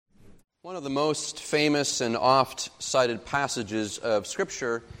One of the most famous and oft-cited passages of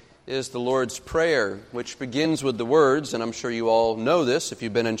Scripture is the Lord's Prayer, which begins with the words, and I'm sure you all know this if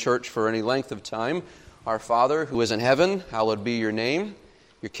you've been in church for any length of time, Our Father, who is in heaven, hallowed be your name.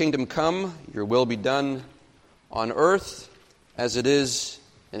 Your kingdom come, your will be done on earth as it is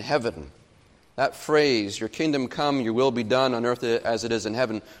in heaven. That phrase, your kingdom come, your will be done on earth as it is in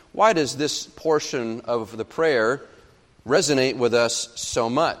heaven. Why does this portion of the prayer resonate with us so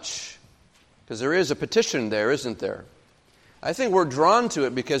much? Because there is a petition there, isn't there? I think we're drawn to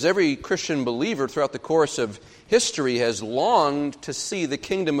it because every Christian believer throughout the course of history has longed to see the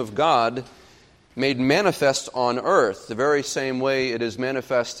kingdom of God made manifest on earth, the very same way it is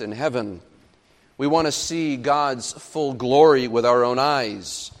manifest in heaven. We want to see God's full glory with our own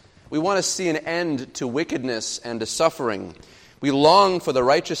eyes. We want to see an end to wickedness and to suffering. We long for the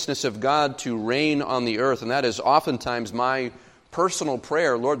righteousness of God to reign on the earth, and that is oftentimes my personal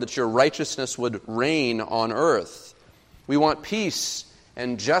prayer, Lord, that your righteousness would reign on earth. We want peace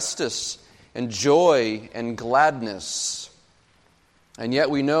and justice and joy and gladness. And yet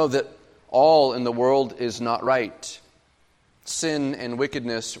we know that all in the world is not right. Sin and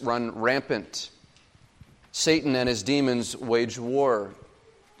wickedness run rampant. Satan and his demons wage war.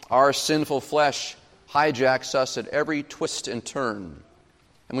 Our sinful flesh hijacks us at every twist and turn.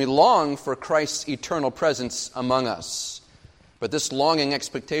 And we long for Christ's eternal presence among us. But this longing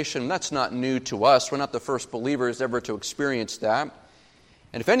expectation, that's not new to us. We're not the first believers ever to experience that.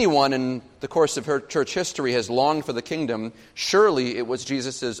 And if anyone in the course of her church history has longed for the kingdom, surely it was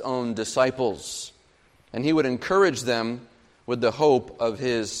Jesus' own disciples. And he would encourage them with the hope of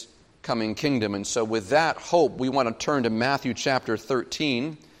his coming kingdom. And so with that hope, we want to turn to Matthew chapter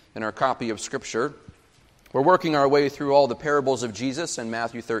 13 in our copy of Scripture. We're working our way through all the parables of Jesus in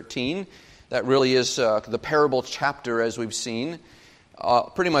Matthew 13. That really is the parable chapter, as we've seen.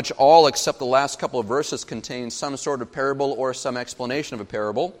 Pretty much all except the last couple of verses contain some sort of parable or some explanation of a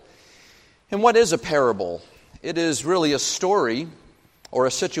parable. And what is a parable? It is really a story or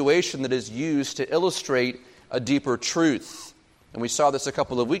a situation that is used to illustrate a deeper truth. And we saw this a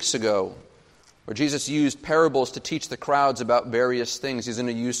couple of weeks ago, where Jesus used parables to teach the crowds about various things. He's going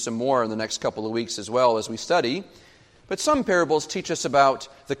to use some more in the next couple of weeks as well as we study. But some parables teach us about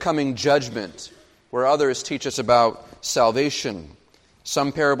the coming judgment, where others teach us about salvation.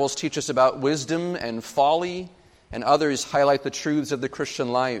 Some parables teach us about wisdom and folly, and others highlight the truths of the Christian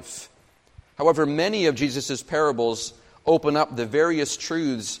life. However, many of Jesus' parables open up the various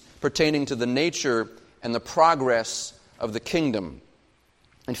truths pertaining to the nature and the progress of the kingdom.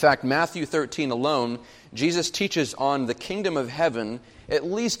 In fact, Matthew 13 alone, Jesus teaches on the kingdom of heaven at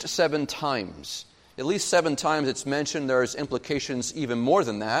least 7 times. At least 7 times it's mentioned. There's implications even more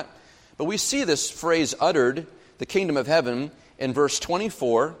than that. But we see this phrase uttered, the kingdom of heaven, in verse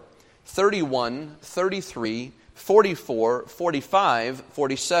 24, 31, 33, 44, 45,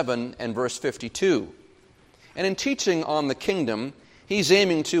 47, and verse 52. And in teaching on the kingdom, he's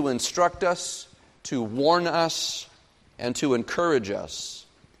aiming to instruct us, to warn us, and to encourage us.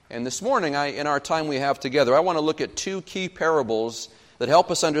 And this morning, in our time we have together, I want to look at 2 key parables that help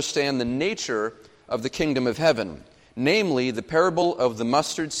us understand the nature of the kingdom of heaven, namely the parable of the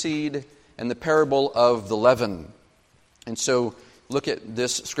mustard seed and the parable of the leaven. And so look at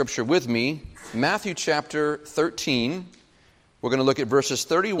this scripture with me. Matthew chapter 13, we're going to look at verses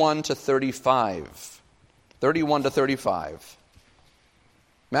 31 to 35. 31 to 35.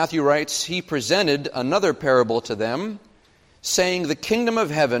 Matthew writes, "He presented another parable to them, saying, the kingdom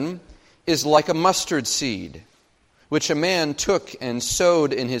of heaven is like a mustard seed, which a man took and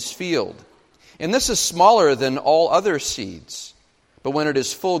sowed in his field. And this is smaller than all other seeds. But when it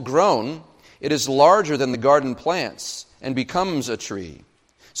is full grown, it is larger than the garden plants and becomes a tree,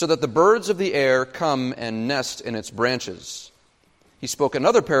 so that the birds of the air come and nest in its branches. He spoke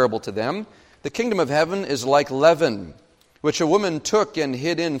another parable to them. The kingdom of heaven is like leaven, which a woman took and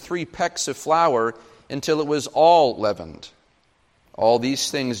hid in 3 pecks of flour until it was all leavened. All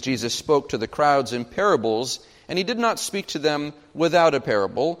these things Jesus spoke to the crowds in parables, and he did not speak to them without a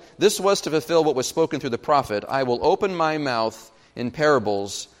parable. This was to fulfill what was spoken through the prophet, I will open my mouth in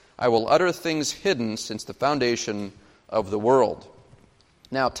parables. I will utter things hidden since the foundation of the world."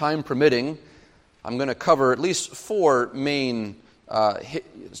 Now, time permitting, I'm going to cover at least 4 main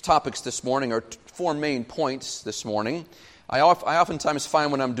topics this morning, or 4 main points this morning. I oftentimes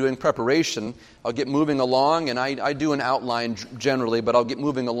find when I'm doing preparation, I'll get moving along, and I do an outline generally, but I'll get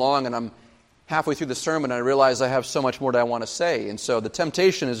moving along, and I'm halfway through the sermon, and I realize I have so much more that I want to say. And so the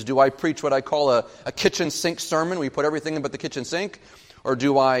temptation is, do I preach what I call a kitchen sink sermon, where you put everything in but the kitchen sink? or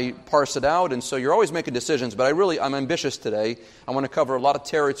do I parse it out? And so you're always making decisions, but I'm ambitious today. I want to cover a lot of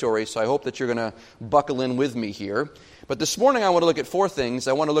territory, so I hope that you're going to buckle in with me here. But this morning I want to look at four things.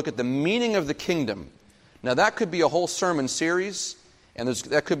 I want to look at the meaning of the kingdom. Now that could be a whole sermon series, and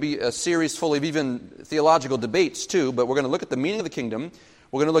that could be a series full of even theological debates too, but we're going to look at the meaning of the kingdom.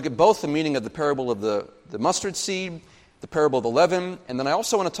 We're going to look at both the meaning of the parable of the mustard seed, the parable of the leaven, and then I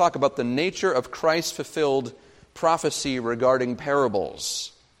also want to talk about the nature of Christ's fulfilled prophecy regarding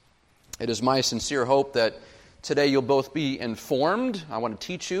parables. It is my sincere hope that today you'll both be informed. I want to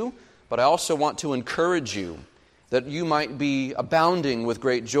teach you, but I also want to encourage you that you might be abounding with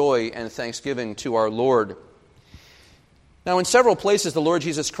great joy and thanksgiving to our Lord. Now, in several places, the Lord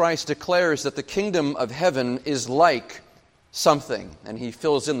Jesus Christ declares that the kingdom of heaven is like something, and he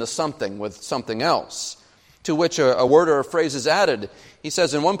fills in the something with something else, to which a word or a phrase is added. He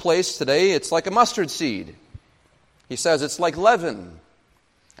says in one place today, it's like a mustard seed. He says it's like leaven.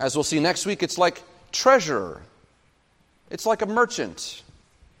 As we'll see next week, it's like treasure. It's like a merchant.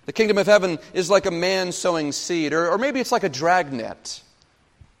 The kingdom of heaven is like a man sowing seed, or maybe it's like a dragnet,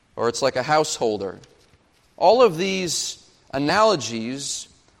 or it's like a householder. All of these analogies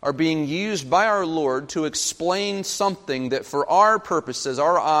are being used by our Lord to explain something that for our purposes,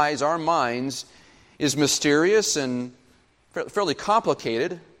 our eyes, our minds, is mysterious and fairly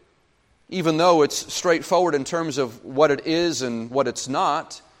complicated, even though it's straightforward in terms of what it is and what it's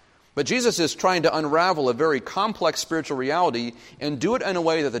not. But Jesus is trying to unravel a very complex spiritual reality and do it in a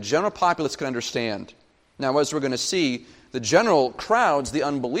way that the general populace can understand. Now, as we're going to see, the general crowds, the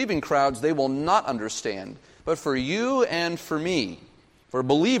unbelieving crowds, they will not understand. But for you and for me, for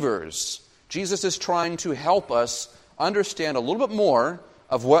believers, Jesus is trying to help us understand a little bit more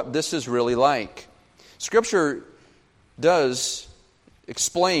of what this is really like. Scripture does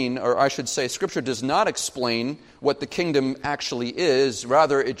explain, or I should say, Scripture does not explain what the kingdom actually is.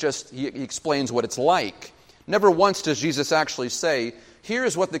 Rather, he explains what it's like. Never once does Jesus actually say,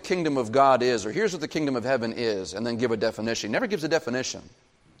 here's what the kingdom of God is, or here's what the kingdom of heaven is, and then give a definition. He never gives a definition,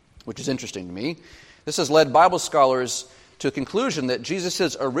 which is interesting to me. This has led Bible scholars to a conclusion that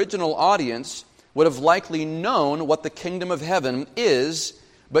Jesus' original audience would have likely known what the kingdom of heaven is,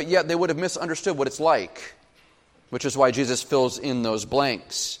 but yet they would have misunderstood what it's like, which is why Jesus fills in those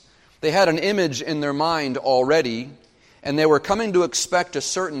blanks. They had an image in their mind already, and they were coming to expect a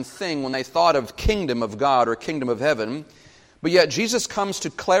certain thing when they thought of kingdom of God or kingdom of heaven, but yet Jesus comes to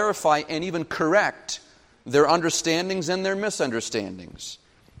clarify and even correct their understandings and their misunderstandings.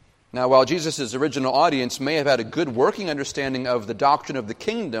 Now, while Jesus' original audience may have had a good working understanding of the doctrine of the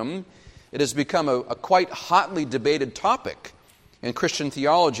kingdom, it has become a quite hotly debated topic in Christian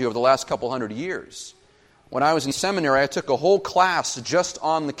theology over the last couple hundred years. When I was in seminary, I took a whole class just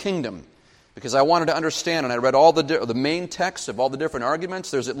on the kingdom because I wanted to understand, and I read all the main texts of all the different arguments.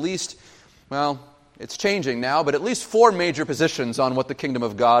 There's at least, well, it's changing now, but at least 4 major positions on what the kingdom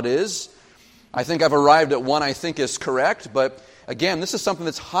of God is. I think I've arrived at one I think is correct, but again, this is something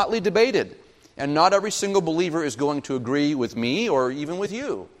that's hotly debated, and not every single believer is going to agree with me or even with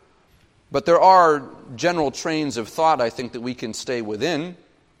you. But there are general trains of thought, I think, that we can stay within.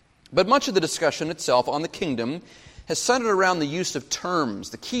 But much of the discussion itself on the kingdom has centered around the use of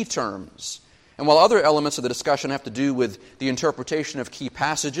terms, the key terms. And while other elements of the discussion have to do with the interpretation of key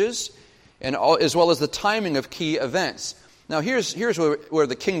passages, and as well as the timing of key events. Now here's where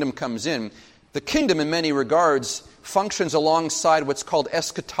the kingdom comes in. The kingdom, in many regards, functions alongside what's called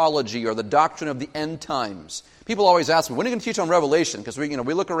eschatology, or the doctrine of the end times. People always ask me, when are you going to teach on Revelation? Because we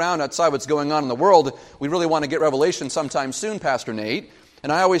look around outside what's going on in the world. We really want to get Revelation sometime soon, Pastor Nate.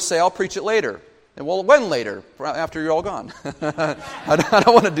 And I always say, I'll preach it later. And well, when later? After you're all gone. I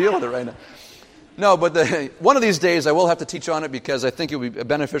don't want to deal with it right now. No, but one of these days I will have to teach on it because I think it will be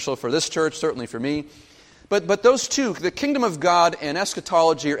beneficial for this church, certainly for me. But those two, the kingdom of God and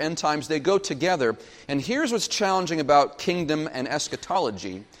eschatology or end times, they go together. And here's what's challenging about kingdom and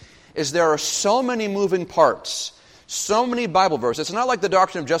eschatology, is there are so many moving parts, so many Bible verses. It's not like the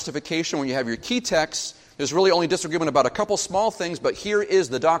doctrine of justification when you have your key texts. There's really only disagreement about a couple small things, but here is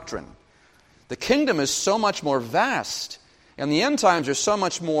the doctrine. The kingdom is so much more vast, and the end times are so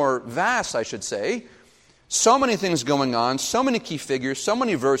much more vast, I should say. So many things going on, so many key figures, so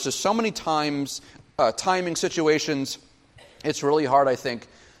many verses, so many times, timing situations. It's really hard, I think,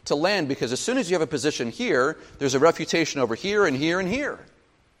 to land, because as soon as you have a position here, there's a refutation over here and here and here.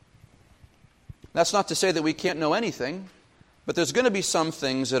 That's not to say that we can't know anything, but there's going to be some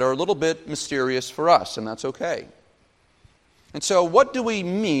things that are a little bit mysterious for us, and that's okay. And so what do we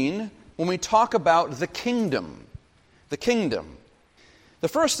mean when we talk about the kingdom? The kingdom. The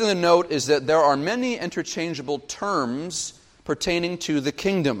first thing to note is that there are many interchangeable terms pertaining to the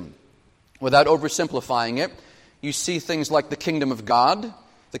kingdom. Without oversimplifying it, you see things like the kingdom of God,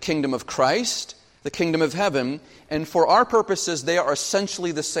 the kingdom of Christ, the kingdom of heaven, and for our purposes, they are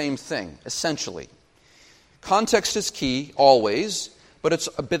essentially the same thing, essentially. Context is key, always, but it's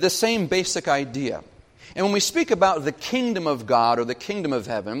the same basic idea. And when we speak about the kingdom of God or the kingdom of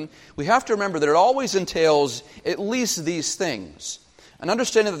heaven, we have to remember that it always entails at least these things. An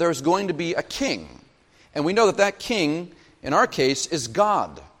understanding that there's going to be a king. And we know that that king, in our case, is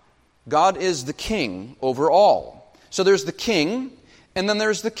God. God is the king over all. So there's the king, and then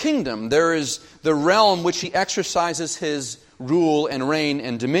there's the kingdom. There is the realm which he exercises his rule and reign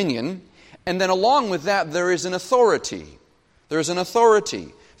and dominion. And then along with that, there is an authority. There is an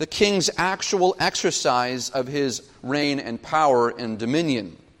authority. The king's actual exercise of his reign and power and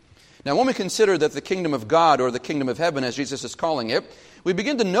dominion. Now, when we consider that the kingdom of God, or the kingdom of heaven, as Jesus is calling it, we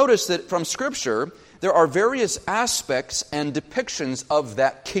begin to notice that from Scripture, there are various aspects and depictions of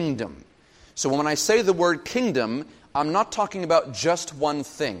that kingdom. So when I say the word kingdom, I'm not talking about just one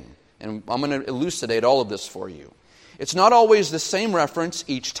thing. And I'm going to elucidate all of this for you. It's not always the same reference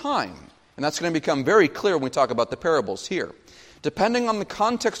each time. And that's going to become very clear when we talk about the parables here. Depending on the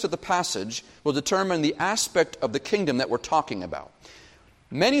context of the passage will determine the aspect of the kingdom that we're talking about.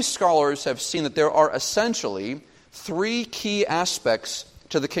 Many scholars have seen that there are essentially three key aspects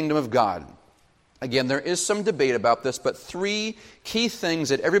to the kingdom of God. Again, there is some debate about this, but three key things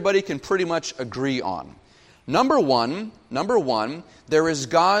that everybody can pretty much agree on. Number one, there is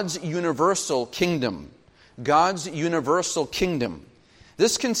God's universal kingdom. God's universal kingdom.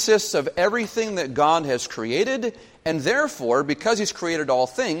 This consists of everything that God has created, and therefore, because He's created all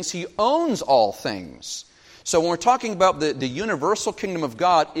things, He owns all things. So when we're talking about the universal kingdom of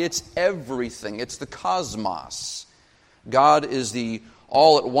God, it's everything. It's the cosmos. God is the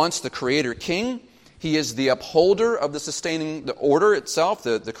all at once the creator king. He is the upholder of the sustaining the order itself,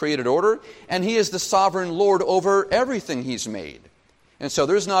 the created order. And He is the sovereign Lord over everything He's made. And so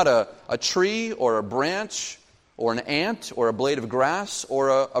there's not a tree or a branch or an ant or a blade of grass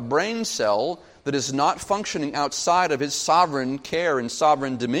or a brain cell that is not functioning outside of His sovereign care and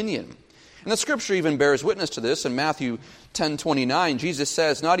sovereign dominion. And the Scripture even bears witness to this. In Matthew 10:29, Jesus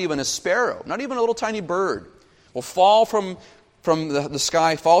says, not even a sparrow, not even a little tiny bird, will fall from the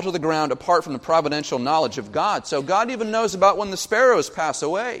sky, fall to the ground apart from the providential knowledge of God. So God even knows about when the sparrows pass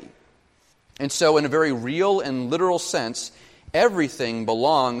away. And so in a very real and literal sense, everything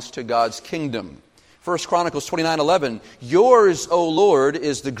belongs to God's kingdom. 1 Chronicles 29:11, yours, O Lord,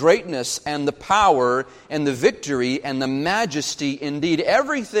 is the greatness and the power and the victory and the majesty. Indeed,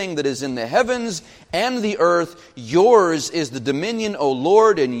 everything that is in the heavens and the earth, yours is the dominion, O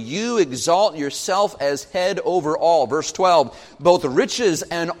Lord, and you exalt yourself as head over all. Verse 12, both riches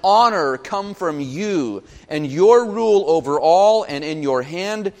and honor come from you, and your rule over all, and in your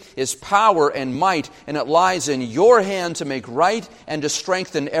hand is power and might, and it lies in your hand to make right and to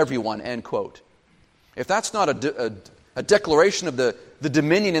strengthen everyone. End quote. If that's not a declaration of the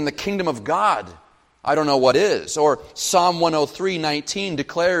dominion in the kingdom of God, I don't know what is. Or Psalm 103:19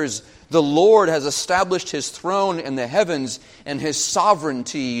 declares, the Lord has established His throne in the heavens, and His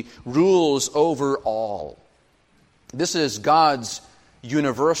sovereignty rules over all. This is God's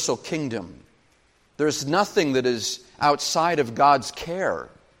universal kingdom. There's nothing that is outside of God's care.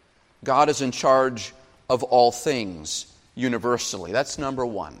 God is in charge of all things universally. That's number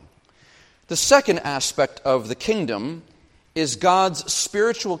one. The second aspect of the kingdom is God's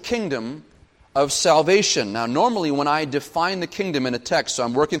spiritual kingdom of salvation. Now, normally when I define the kingdom in a text, so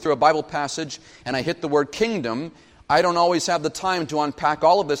I'm working through a Bible passage and I hit the word kingdom, I don't always have the time to unpack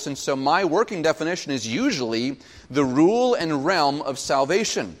all of this, and so my working definition is usually the rule and realm of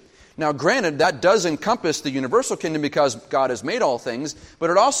salvation. Now, granted, that does encompass the universal kingdom because God has made all things, but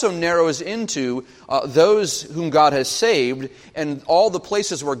it also narrows into those whom God has saved and all the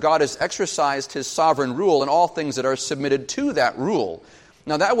places where God has exercised His sovereign rule and all things that are submitted to that rule.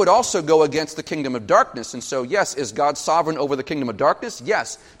 Now, that would also go against the kingdom of darkness. And so, yes, is God sovereign over the kingdom of darkness?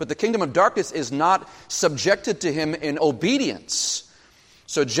 Yes. But the kingdom of darkness is not subjected to Him in obedience.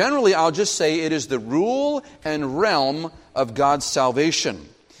 So generally, I'll just say it is the rule and realm of God's salvation.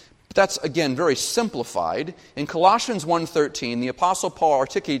 But that's, again, very simplified. In Colossians 1:13, the Apostle Paul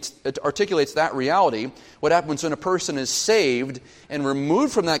articulates that reality, what happens when a person is saved and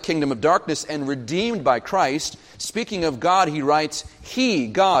removed from that kingdom of darkness and redeemed by Christ. Speaking of God, he writes, He,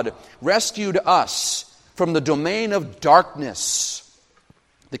 God, rescued us from the domain of darkness,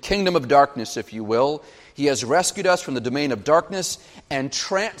 the kingdom of darkness, if you will. He has rescued us from the domain of darkness and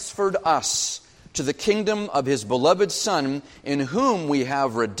transferred us to the kingdom of His beloved Son, in whom we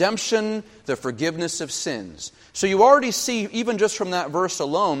have redemption, the forgiveness of sins. So you already see, even just from that verse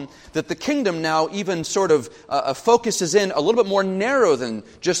alone, that the kingdom now even sort of focuses in a little bit more narrow than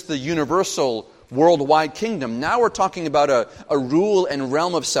just the universal worldwide kingdom. Now we're talking about a rule and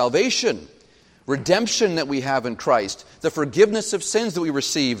realm of salvation, redemption that we have in Christ, the forgiveness of sins that we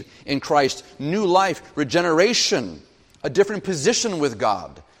receive in Christ, new life, regeneration, a different position with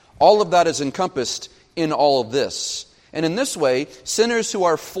God. All of that is encompassed in all of this. And in this way, sinners who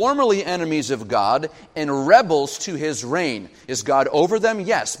are formerly enemies of God and rebels to His reign. Is God over them?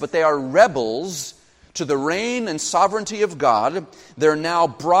 Yes, but they are rebels to the reign and sovereignty of God. They're now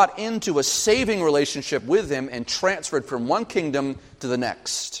brought into a saving relationship with Him and transferred from one kingdom to the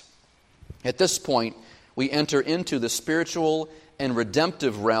next. At this point, we enter into the spiritual and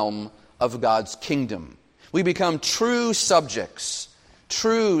redemptive realm of God's kingdom. We become true subjects,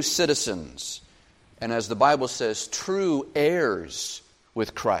 true citizens, and as the Bible says, true heirs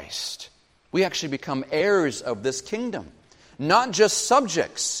with Christ. We actually become heirs of this kingdom. Not just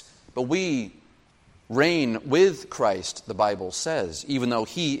subjects, but we reign with Christ, the Bible says, even though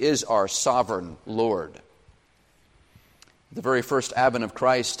He is our sovereign Lord. The very first advent of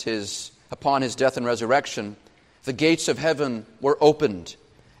Christ, upon His death and resurrection, the gates of heaven were opened,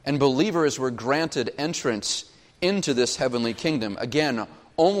 and believers were granted entrance into this heavenly kingdom. Again,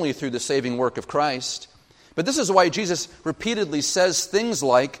 only through the saving work of Christ. But this is why Jesus repeatedly says things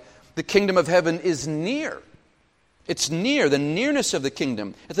like, the kingdom of heaven is near. It's near, the nearness of the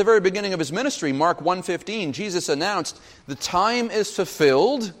kingdom. At the very beginning of His ministry, Mark 1:15, Jesus announced, the time is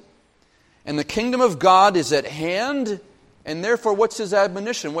fulfilled, and the kingdom of God is at hand, and therefore what's His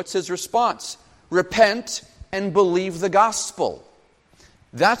admonition? What's His response? Repent and believe the gospel.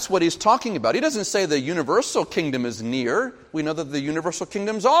 That's what He's talking about. He doesn't say the universal kingdom is near. We know that the universal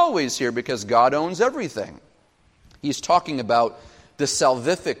kingdom's always here because God owns everything. He's talking about the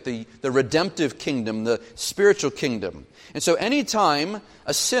salvific, the redemptive kingdom, the spiritual kingdom. And so anytime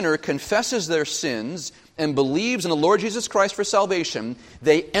a sinner confesses their sins and believes in the Lord Jesus Christ for salvation,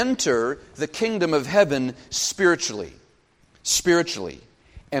 they enter the kingdom of heaven spiritually. Spiritually.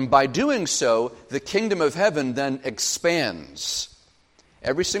 And by doing so, the kingdom of heaven then expands.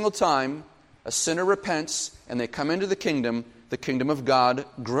 Every single time a sinner repents and they come into the kingdom of God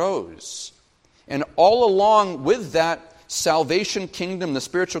grows. And all along with that salvation kingdom, the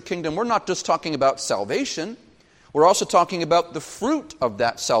spiritual kingdom, we're not just talking about salvation. We're also talking about the fruit of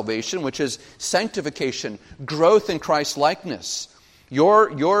that salvation, which is sanctification, growth in Christ's likeness.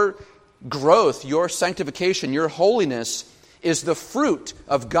 Your growth, your sanctification, your holiness is the fruit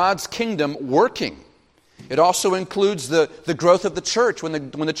of God's kingdom working. It also includes the growth of the church, when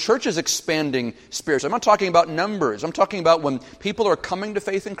the church is expanding spiritually. I'm not talking about numbers. I'm talking about when people are coming to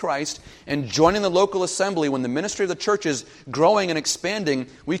faith in Christ and joining the local assembly, when the ministry of the church is growing and expanding,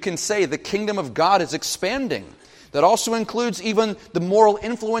 we can say the kingdom of God is expanding. That also includes even the moral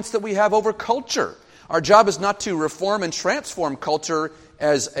influence that we have over culture. Our job is not to reform and transform culture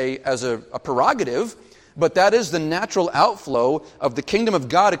as a prerogative, but that is the natural outflow of the kingdom of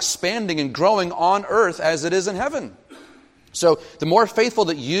God expanding and growing on earth as it is in heaven. So the more faithful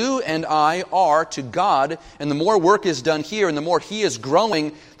that you and I are to God, and the more work is done here, and the more He is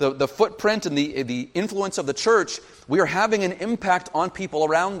growing the footprint and the influence of the church, we are having an impact on people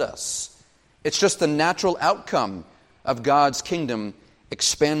around us. It's just the natural outcome of God's kingdom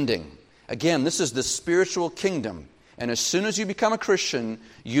expanding. Again, this is the spiritual kingdom. And as soon as you become a Christian,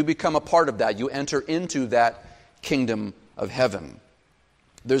 you become a part of that. You enter into that kingdom of heaven.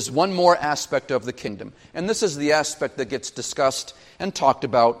 There's one more aspect of the kingdom. And this is the aspect that gets discussed and talked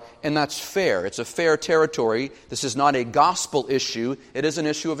about, and that's fair. It's a fair territory. This is not a gospel issue. It is an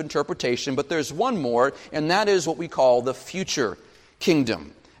issue of interpretation. But there's one more, and that is what we call the future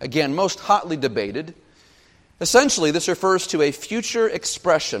kingdom. Again, most hotly debated. Essentially, this refers to a future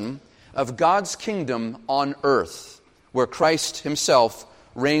expression of God's kingdom on earth, where Christ Himself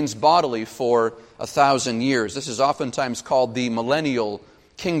reigns bodily for 1,000 years. This is oftentimes called the millennial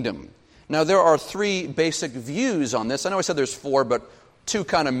kingdom. Now, there are three basic views on this. I know I said there's four, but two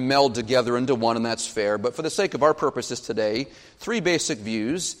kind of meld together into one, and that's fair. But for the sake of our purposes today, three basic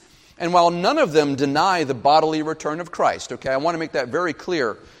views. And while none of them deny the bodily return of Christ, okay, I want to make that very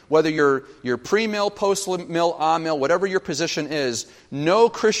clear. Whether you're pre-mill, post-mill, a-mill, whatever your position is, no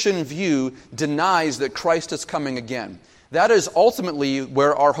Christian view denies that Christ is coming again. That is ultimately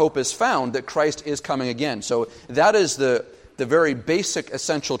where our hope is found, that Christ is coming again. So that is the very basic,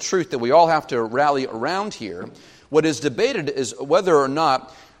 essential truth that we all have to rally around here. What is debated is whether or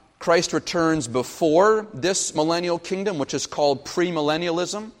not Christ returns before this millennial kingdom, which is called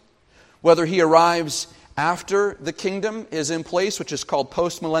premillennialism, Whether he arrives after the kingdom is in place, which is called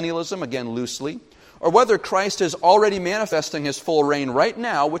postmillennialism, again loosely, or whether Christ is already manifesting his full reign right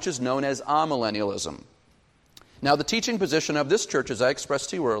now, which is known as amillennialism. Now, the teaching position of this church, as I expressed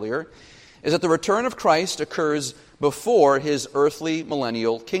to you earlier, is that the return of Christ occurs before his earthly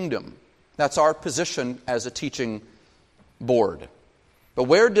millennial kingdom. That's our position as a teaching board. But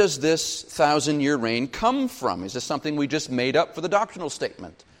where does this 1,000-year reign come from? Is this something we just made up for the doctrinal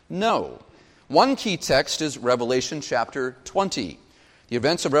statement? No. One key text is Revelation chapter 20. The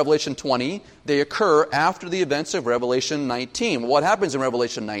events of Revelation 20, they occur after the events of Revelation 19. What happens in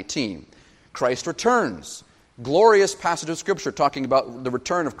Revelation 19? Christ returns. Glorious passage of Scripture talking about the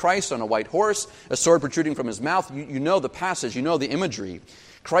return of Christ on a white horse, a sword protruding from his mouth. You know the passage, you know the imagery.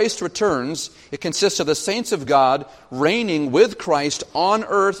 Christ returns. It consists of the saints of God reigning with Christ on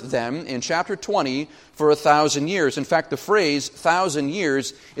earth then in chapter 20 for 1,000 years. In fact, the phrase 1,000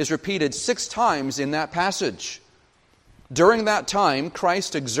 years is repeated 6 times in that passage. During that time,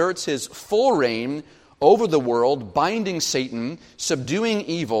 Christ exerts his full reign over the world, binding Satan, subduing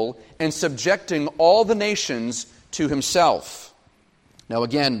evil, and subjecting all the nations to himself. Now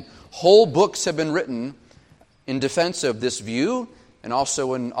again, whole books have been written in defense of this view and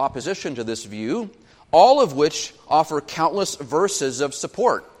also in opposition to this view, all of which offer countless verses of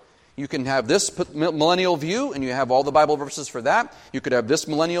support. You can have this millennial view and you have all the Bible verses for that. You could have this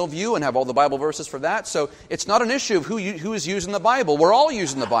millennial view and have all the Bible verses for that. So it's not an issue of who is using the Bible. We're all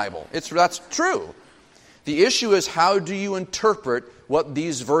using the Bible. That's true. The issue is, how do you interpret what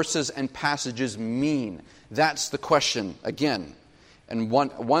these verses and passages mean? That's the question again. And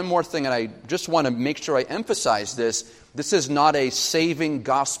one more thing, and I just want to make sure I emphasize this. This is not a saving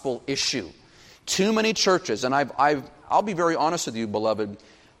gospel issue. Too many churches, and I'll be very honest with you, beloved,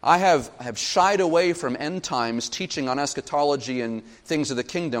 I have shied away from end times teaching on eschatology and things of the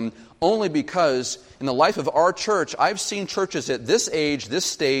kingdom only because in the life of our church, I've seen churches at this age, this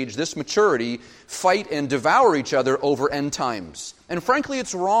stage, this maturity fight and devour each other over end times. And frankly,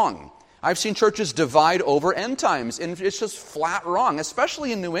 it's wrong. I've seen churches divide over end times, and it's just flat wrong,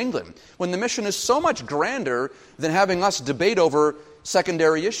 especially in New England, when the mission is so much grander than having us debate over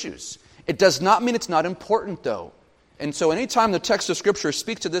secondary issues. It does not mean it's not important, though. And so anytime the text of Scripture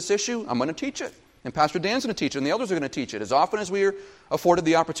speaks to this issue, I'm going to teach it. And Pastor Dan's going to teach it, and the others are going to teach it, as often as we are afforded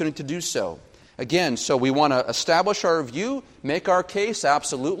the opportunity to do so. Again, so we want to establish our view, make our case,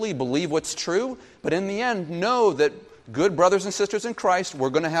 absolutely, believe what's true, but in the end, know that good brothers and sisters in Christ, we're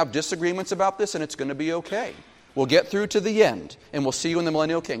going to have disagreements about this, and it's going to be okay. We'll get through to the end, and we'll see you in the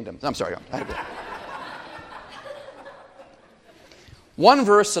millennial kingdom. I'm sorry. One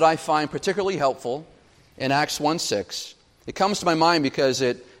verse that I find particularly helpful in Acts 1:6, it comes to my mind because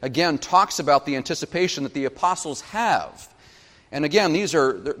it, again, talks about the anticipation that the apostles have. And again,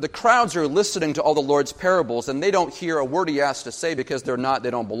 the crowds are listening to all the Lord's parables, and they don't hear a word he has to say because they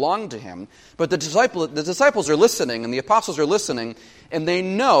don't belong to him. But the disciples are listening, and the apostles are listening, and they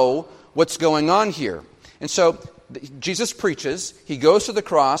know what's going on here. And so Jesus preaches, he goes to the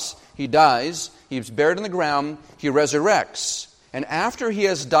cross, he dies, he's buried in the ground, he resurrects. And after he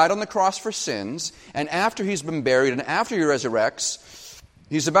has died on the cross for sins, and after he's been buried, and after he resurrects,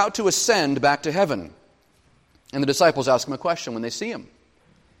 he's about to ascend back to heaven. And the disciples ask him a question when they see him.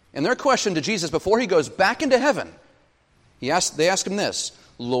 And their question to Jesus before he goes back into heaven, they ask him this: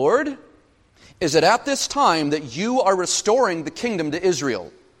 Lord, is it at this time that you are restoring the kingdom to Israel?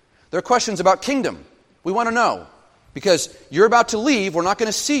 Their question's about kingdom. We want to know. Because you're about to leave, we're not going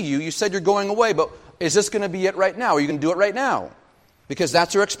to see you. You said you're going away, but is this going to be it right now? Are you going to do it right now? Because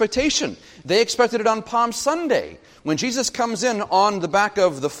that's their expectation. They expected it on Palm Sunday. When Jesus comes in on the back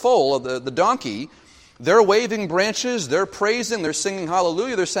of the foal, of the donkey, they're waving branches, they're praising, they're singing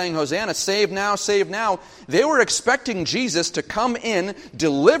hallelujah, they're saying Hosanna, save now, save now. They were expecting Jesus to come in,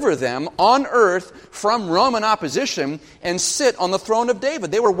 deliver them on earth from Roman opposition, and sit on the throne of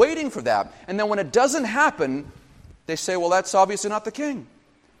David. They were waiting for that. And then when it doesn't happen, they say, well, that's obviously not the king,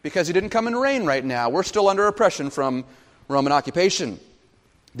 because he didn't come and reign right now. We're still under oppression from Roman occupation.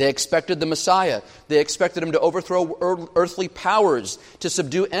 They expected the Messiah. They expected him to overthrow earthly powers, to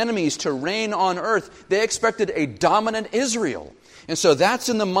subdue enemies, to reign on earth. They expected a dominant Israel. And so that's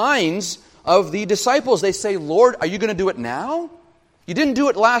in the minds of the disciples. They say, Lord, are you going to do it now? You didn't do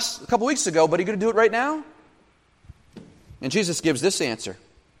it a couple weeks ago, but are you going to do it right now? And Jesus gives this answer: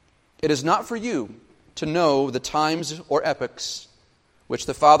 it is not for you to know the times or epochs which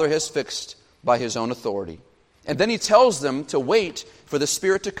the Father has fixed by his own authority. And then he tells them to wait for the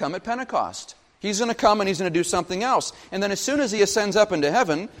Spirit to come at Pentecost. He's going to come and he's going to do something else. And then as soon as he ascends up into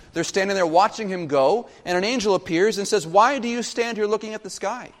heaven, they're standing there watching him go, and an angel appears and says, why do you stand here looking at the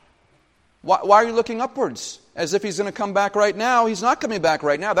sky? Why are you looking upwards? As if he's going to come back right now. He's not coming back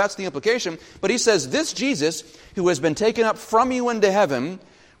right now. That's the implication. But he says, this Jesus, who has been taken up from you into heaven,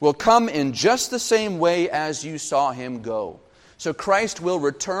 will come in just the same way as you saw him go. So Christ will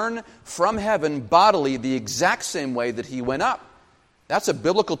return from heaven bodily the exact same way that he went up. That's a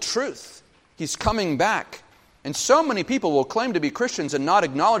biblical truth. He's coming back. And so many people will claim to be Christians and not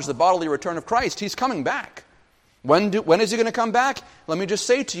acknowledge the bodily return of Christ. He's coming back. When is he going to come back? Let me just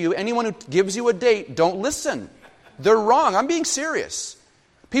say to you, anyone who gives you a date, don't listen. They're wrong. I'm being serious.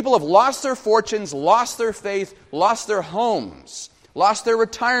 People have lost their fortunes, lost their faith, lost their homes, lost their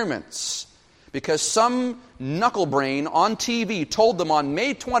retirements, because some knucklebrain on TV told them on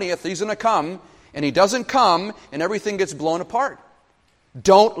May 20th he's going to come, and he doesn't come, and everything gets blown apart.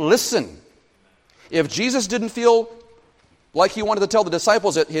 Don't listen. If Jesus didn't feel like he wanted to tell the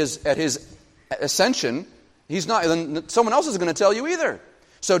disciples at his ascension, then someone else is going to tell you either.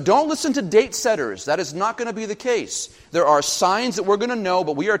 So don't listen to date setters. That is not going to be the case. There are signs that we're going to know,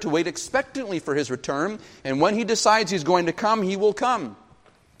 but we are to wait expectantly for his return. And when he decides he's going to come, he will come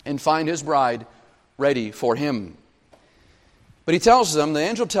and find his bride ready for him. But he tells them, the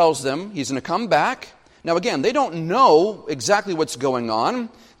angel tells them, he's going to come back. Now again, they don't know exactly what's going on.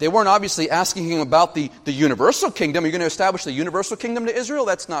 They weren't obviously asking him about the universal kingdom. Are you going to establish the universal kingdom to Israel?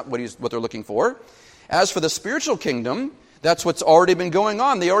 That's not what they're looking for. As for the spiritual kingdom, that's what's already been going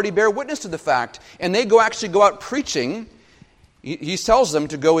on. They already bear witness to the fact. And they actually go out preaching. He tells them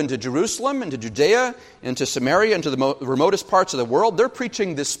to go into Jerusalem, into Judea, into Samaria, into the remotest parts of the world. They're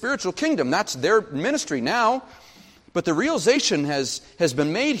preaching the spiritual kingdom. That's their ministry now. But the realization has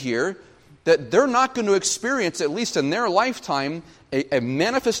been made here that they're not going to experience, at least in their lifetime, a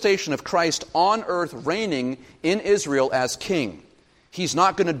manifestation of Christ on earth reigning in Israel as king. He's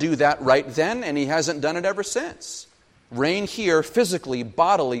not going to do that right then, and he hasn't done it ever since. Reign here physically,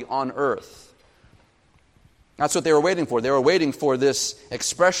 bodily on earth. That's what they were waiting for. They were waiting for this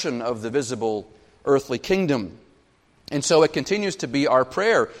expression of the visible earthly kingdom. And so it continues to be our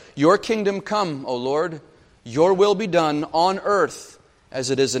prayer. Your kingdom come, O Lord. Your will be done on earth as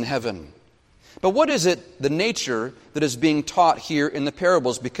it is in heaven. But what is it, the nature that is being taught here in the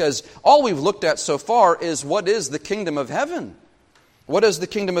parables? Because all we've looked at so far is what is the kingdom of heaven. What is the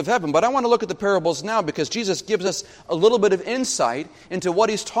kingdom of heaven? But I want to look at the parables now because Jesus gives us a little bit of insight into what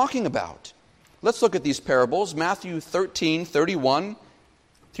he's talking about. Let's look at these parables. Matthew 13, 31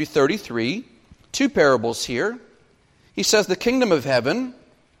 through 33. Two parables here. He says, the kingdom of heaven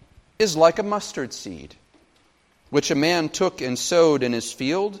is like a mustard seed, which a man took and sowed in his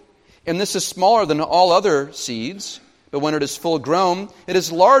field. And this is smaller than all other seeds, but when it is full grown, it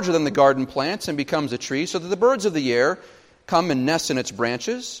is larger than the garden plants and becomes a tree, so that the birds of the air come and nest in its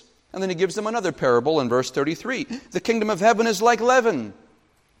branches. And then he gives them another parable in verse 33. The kingdom of heaven is like leaven,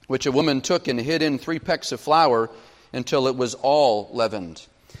 which a woman took and hid in 3 pecks of flour until it was all leavened.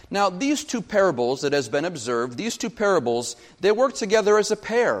 Now, these two parables that has been observed, these two parables, they work together as a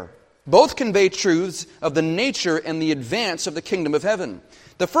pair. Both convey truths of the nature and the advance of the kingdom of heaven.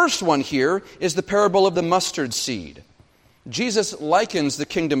 The first one here is the parable of the mustard seed. Jesus likens the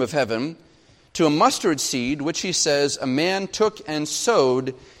kingdom of heaven to a mustard seed, which he says a man took and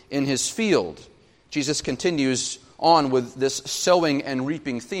sowed in his field. Jesus continues on with this sowing and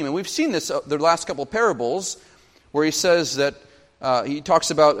reaping theme. And we've seen this the last couple of parables where he says that he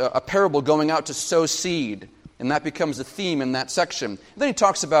talks about a parable going out to sow seed. And that becomes a theme in that section. Then he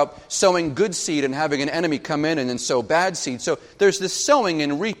talks about sowing good seed and having an enemy come in and then sow bad seed. So there's this sowing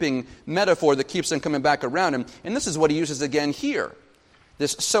and reaping metaphor that keeps on coming back around him. And this is what he uses again here,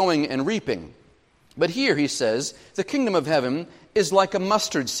 this sowing and reaping. But here he says, the kingdom of heaven is like a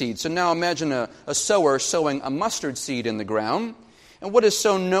mustard seed. So now imagine a sower sowing a mustard seed in the ground. And what is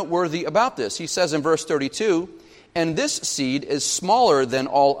so noteworthy about this? He says in verse 32, and this seed is smaller than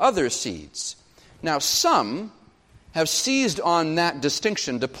all other seeds. Now, some have seized on that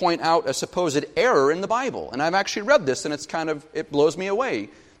distinction to point out a supposed error in the Bible. And I've actually read this, and it blows me away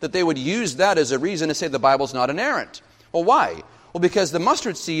that they would use that as a reason to say the Bible's not inerrant. Well, why? Well, because the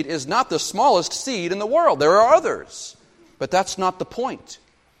mustard seed is not the smallest seed in the world. There are others. But that's not the point.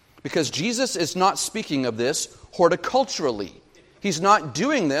 Because Jesus is not speaking of this horticulturally. He's not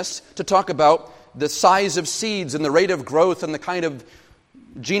doing this to talk about the size of seeds and the rate of growth and the kind of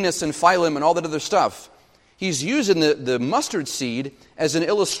genus and phylum and all that other stuff. He's using the mustard seed as an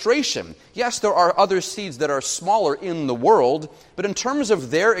illustration. Yes, there are other seeds that are smaller in the world, but in terms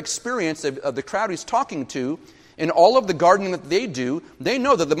of their experience of the crowd he's talking to, in all of the gardening that they do, they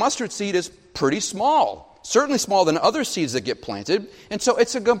know that the mustard seed is pretty small, certainly smaller than other seeds that get planted, and so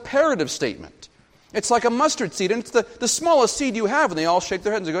it's a comparative statement. It's like a mustard seed, and it's the smallest seed you have, and they all shake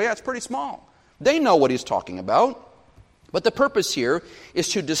their heads and go, yeah, it's pretty small. They know what he's talking about. But the purpose here is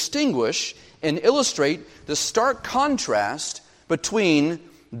to distinguish and illustrate the stark contrast between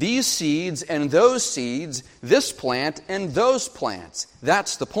these seeds and those seeds, this plant and those plants.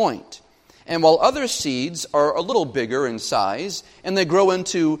 That's the point. And while other seeds are a little bigger in size, and they grow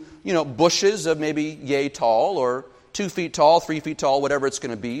into, bushes of maybe yay tall or 2 feet tall, 3 feet tall, whatever it's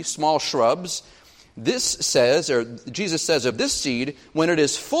going to be, small shrubs, Jesus says of this seed, when it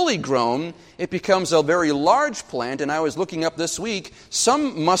is fully grown, it becomes a very large plant. And I was looking up this week,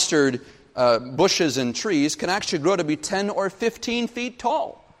 some mustard bushes and trees can actually grow to be 10 or 15 feet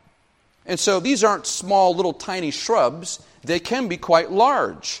tall. And so these aren't small, little tiny shrubs. They can be quite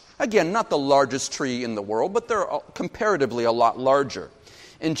large. Again, not the largest tree in the world, but they're comparatively a lot larger.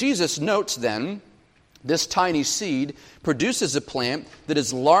 And Jesus notes then, this tiny seed produces a plant that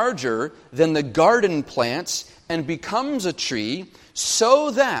is larger than the garden plants and becomes a tree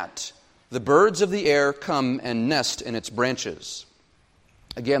so that the birds of the air come and nest in its branches.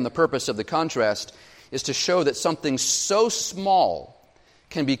 Again, the purpose of the contrast is to show that something so small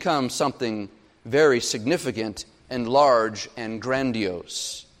can become something very significant and large and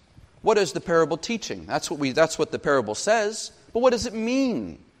grandiose. What is the parable teaching? That's what the parable says. But what does it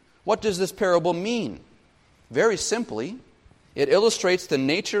mean? What does this parable mean? Very simply, it illustrates the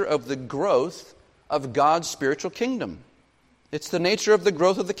nature of the growth of God's spiritual kingdom. It's the nature of the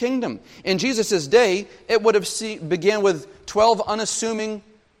growth of the kingdom. In Jesus' day, it would have began with 12 unassuming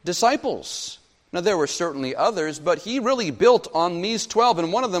disciples. Now, there were certainly others, but he really built on these 12,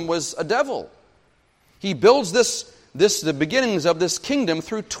 and one of them was a devil. He builds the beginnings of this kingdom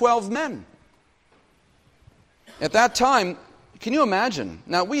through 12 men. At that time, can you imagine?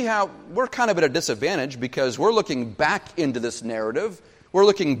 Now, we're kind of at a disadvantage because we're looking back into this narrative. We're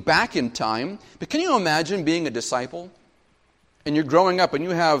looking back in time. But can you imagine being a disciple? And you're growing up and you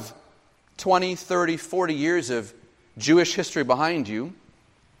have 20, 30, 40 years of Jewish history behind you.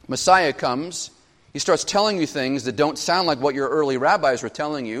 Messiah comes. He starts telling you things that don't sound like what your early rabbis were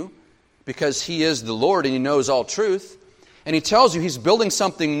telling you because he is the Lord and he knows all truth. And he tells you he's building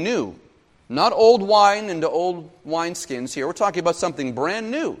something new. Not old wine into old wineskins here. We're talking about something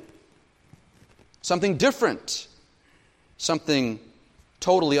brand new. Something different. Something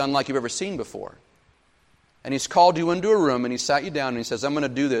totally unlike you've ever seen before. And he's called you into a room and he sat you down and he says, I'm going to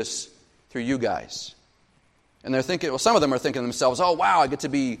do this through you guys. And they're thinking, some of them are thinking to themselves, oh wow, I get to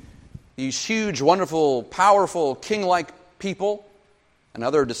be these huge, wonderful, powerful, king-like people. And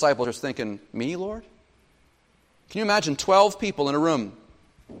other disciples are thinking, me, Lord? Can you imagine 12 people in a room?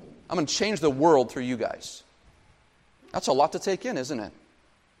 I'm going to change the world through you guys. That's a lot to take in, isn't it?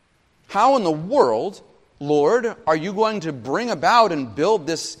 How in the world, Lord, are you going to bring about and build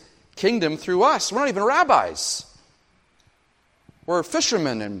this kingdom through us? We're not even rabbis. We're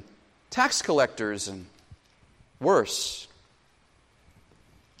fishermen and tax collectors and worse.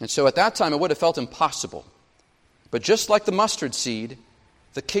 And so at that time it would have felt impossible. But just like the mustard seed,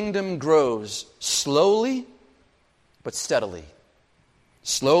 the kingdom grows slowly but steadily.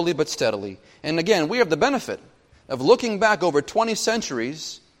 Slowly but steadily. And again, we have the benefit of looking back over 20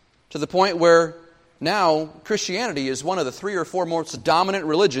 centuries to the point where now Christianity is one of the 3 or 4 most dominant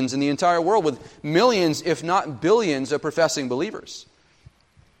religions in the entire world with millions, if not billions, of professing believers.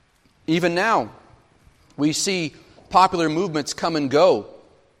 Even now, we see popular movements come and go.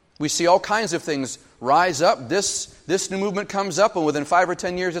 We see all kinds of things rise up. This new movement comes up, and within 5 or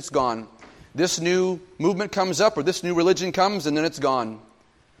 10 years it's gone. This new movement comes up, or this new religion comes, and then it's gone.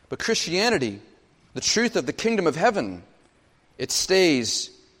 But Christianity, the truth of the kingdom of heaven, it stays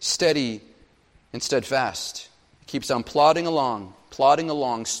steady and steadfast. It keeps on plodding along,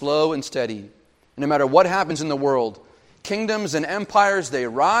 slow and steady. And no matter what happens in the world, kingdoms and empires, they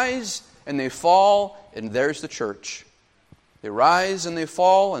rise and they fall, and there's the church. They rise and they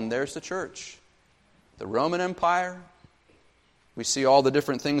fall, and there's the church. The Roman Empire. We see all the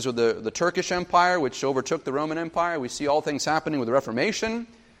different things with the Turkish Empire, which overtook the Roman Empire. We see all things happening with the Reformation.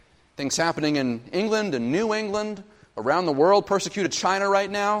 Things happening in England and New England, around the world, persecuted China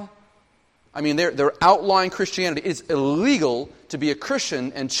right now. I mean, they're outlawing Christianity. It's illegal to be a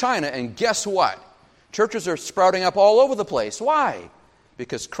Christian in China, and guess what? Churches are sprouting up all over the place. Why?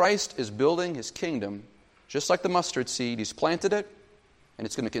 Because Christ is building his kingdom, just like the mustard seed. He's planted it, and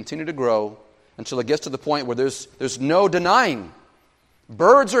it's going to continue to grow until it gets to the point where there's no denying.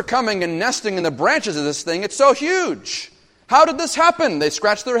 Birds are coming and nesting in the branches of this thing. It's so huge. How did this happen? They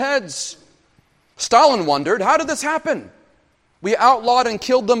scratched their heads. Stalin wondered, how did this happen? We outlawed and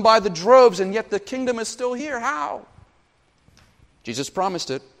killed them by the droves, and yet the kingdom is still here. How? Jesus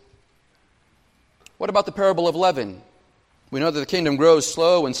promised it. What about the parable of leaven? We know that the kingdom grows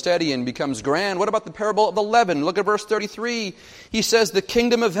slow and steady and becomes grand. What about the parable of the leaven? Look at verse 33. He says, the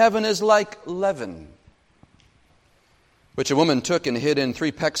kingdom of heaven is like leaven, which a woman took and hid in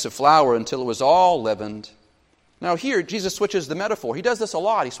 3 pecks of flour until it was all leavened. Now here, Jesus switches the metaphor. He does this a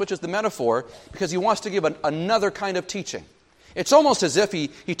lot. He switches the metaphor because he wants to give another kind of teaching. It's almost as if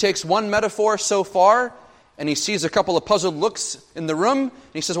he takes one metaphor so far and he sees a couple of puzzled looks in the room and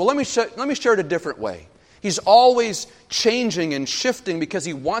he says, well, let me share it a different way. He's always changing and shifting because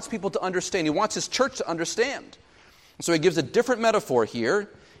he wants people to understand. He wants his church to understand. And so he gives a different metaphor here.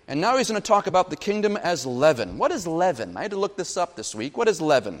 And now he's going to talk about the kingdom as leaven. What is leaven? I had to look this up this week. What is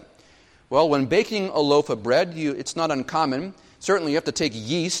leaven? Well, when baking a loaf of bread, it's not uncommon. Certainly you have to take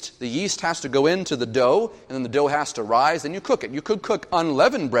yeast. The yeast has to go into the dough, and then the dough has to rise, and you cook it. You could cook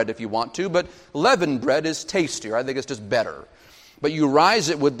unleavened bread if you want to, but leavened bread is tastier. I think it's just better. But you rise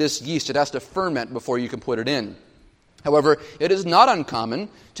it with this yeast. It has to ferment before you can put it in. However, it is not uncommon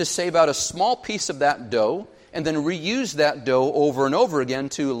to save out a small piece of that dough and then reuse that dough over and over again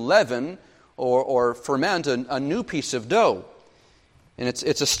to leaven or ferment a new piece of dough. And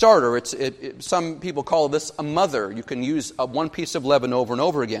it's a starter. Some people call this a mother. You can use one piece of leaven over and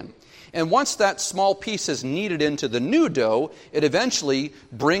over again. And once that small piece is kneaded into the new dough, it eventually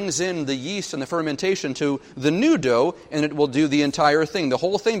brings in the yeast and the fermentation to the new dough, and it will do the entire thing. The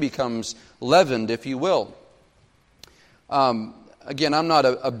whole thing becomes leavened, if you will. Again, I'm not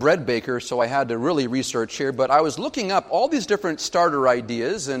a bread baker, so I had to really research here, but I was looking up all these different starter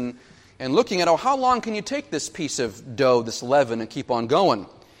ideas and looking at, how long can you take this piece of dough, this leaven, and keep on going?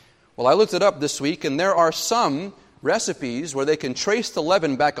 Well, I looked it up this week, and there are some recipes where they can trace the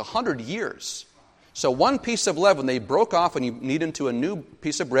leaven back 100 years. So one piece of leaven they broke off and you knead into a new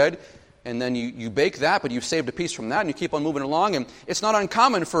piece of bread, and then you bake that, but you've saved a piece from that, and you keep on moving along. And it's not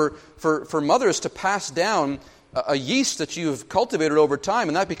uncommon for mothers to pass down a yeast that you've cultivated over time,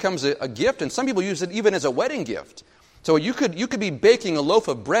 and that becomes a gift, and some people use it even as a wedding gift. So you could be baking a loaf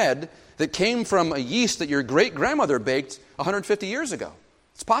of bread that came from a yeast that your great-grandmother baked 150 years ago.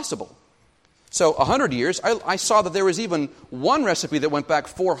 It's possible. So 100 years, I saw that there was even one recipe that went back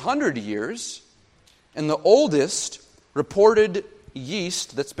 400 years, and the oldest reported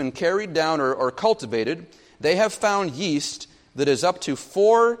yeast that's been carried down or cultivated, they have found yeast that is up to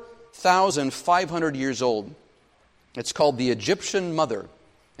 4,500 years old. It's called the Egyptian Mother,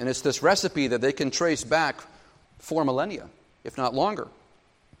 and it's this recipe that they can trace back 4 millennia, if not longer.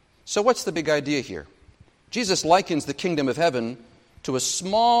 So what's the big idea here? Jesus likens the kingdom of heaven to a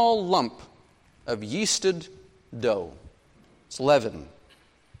small lump of yeasted dough. It's leaven.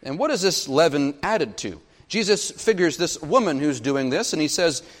 And what is this leaven added to? Jesus figures this woman who's doing this, and he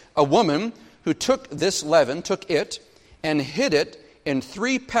says, a woman who took this leaven, took it, and hid it in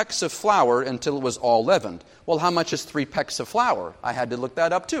 3 pecks of flour until it was all leavened. Well, how much is 3 pecks of flour? I had to look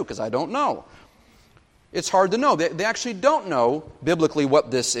that up too, because I don't know. It's hard to know. They actually don't know biblically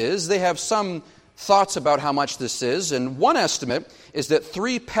what this is. They have some thoughts about how much this is, and one estimate is that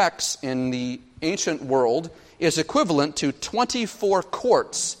 3 pecks in the ancient world is equivalent to 24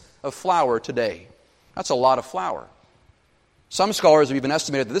 quarts of flour today. That's a lot of flour. Some scholars have even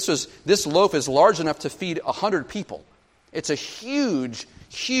estimated that this loaf is large enough to feed 100 people. It's a huge,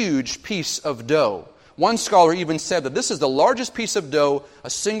 huge piece of dough. One scholar even said that this is the largest piece of dough a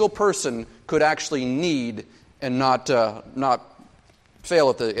single person could actually knead and not fail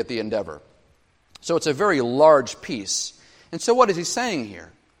at the endeavor. So it's a very large piece. And so what is he saying here?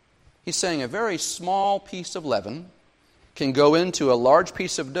 He's saying a very small piece of leaven can go into a large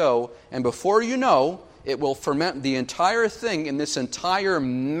piece of dough, and before you know, it will ferment the entire thing, and this entire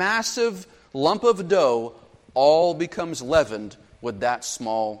massive lump of dough all becomes leavened with that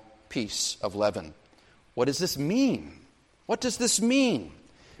small piece of leaven. What does this mean? What does this mean?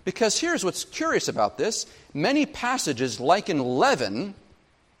 Because here's what's curious about this. Many passages liken leaven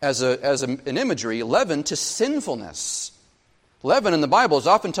as an imagery, leaven to sinfulness. Leaven in the Bible is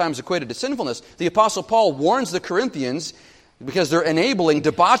oftentimes equated to sinfulness. The Apostle Paul warns the Corinthians because they're enabling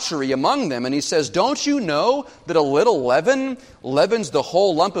debauchery among them. And he says, don't you know that a little leaven leavens the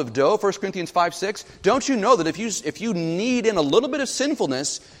whole lump of dough? 1 Corinthians 5:6. Don't you know that if you knead in a little bit of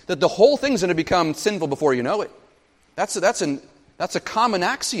sinfulness, that the whole thing's going to become sinful before you know it? That's a common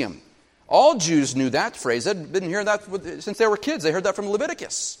axiom. All Jews knew that phrase. They'd been hearing that since they were kids. They heard that from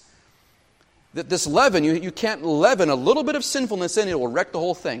Leviticus. That this leaven, you can't leaven a little bit of sinfulness in, it will wreck the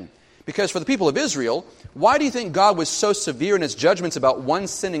whole thing. Because for the people of Israel, why do you think God was so severe in his judgments about one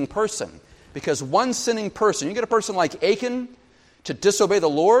sinning person? Because one sinning person, you get a person like Achan to disobey the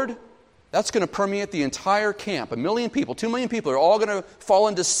Lord, that's going to permeate the entire camp. 1 million people, 2 million people are all going to fall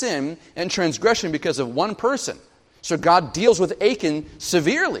into sin and transgression because of one person. So God deals with Achan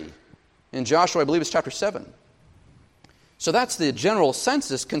severely. In Joshua, I believe it's chapter 7. So that's the general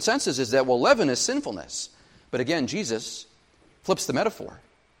consensus is that, leaven is sinfulness. But again, Jesus flips the metaphor.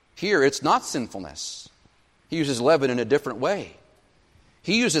 Here, it's not sinfulness. He uses leaven in a different way.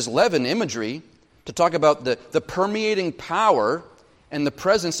 He uses leaven imagery to talk about the permeating power and the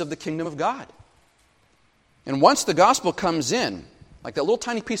presence of the kingdom of God. And once the gospel comes in, like that little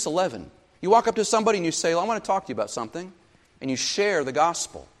tiny piece of leaven, you walk up to somebody and you say, I want to talk to you about something, and you share the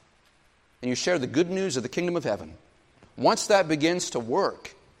gospel, and you share the good news of the kingdom of heaven. Once that begins to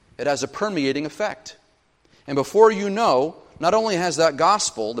work, it has a permeating effect. And before you know, not only has that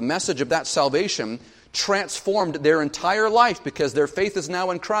gospel, the message of that salvation, transformed their entire life because their faith is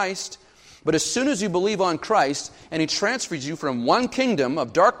now in Christ, but as soon as you believe on Christ and He transfers you from one kingdom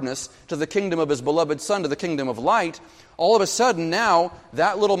of darkness to the kingdom of His beloved Son, to the kingdom of light, all of a sudden now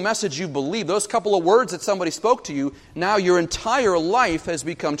that little message you believe, those couple of words that somebody spoke to you, now your entire life has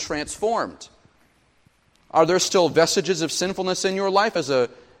become transformed. Are there still vestiges of sinfulness in your life as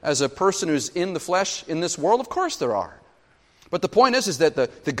a person who's in the flesh in this world? Of course there are. But the point is that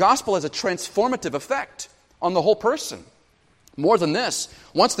the gospel has a transformative effect on the whole person. More than this,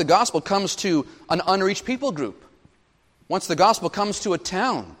 once the gospel comes to an unreached people group, once the gospel comes to a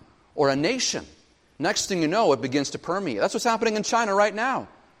town or a nation, next thing you know, it begins to permeate. That's what's happening in China right now.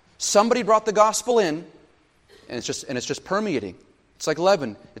 Somebody brought the gospel in, and it's just permeating. It's like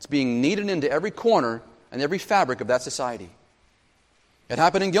leaven. It's being kneaded into every corner and every fabric of that society. It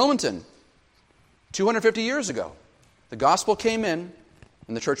happened in Gilmanton 250 years ago. The gospel came in,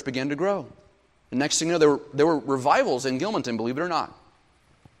 and the church began to grow. The next thing you know, there were revivals in Gilmanton, believe it or not.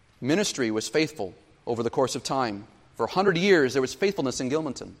 Ministry was faithful over the course of time. For 100 years, there was faithfulness in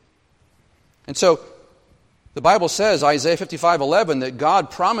Gilmanton. And so, the Bible says, Isaiah 55:11, that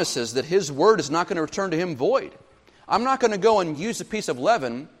God promises that His word is not going to return to Him void. I'm not going to go and use a piece of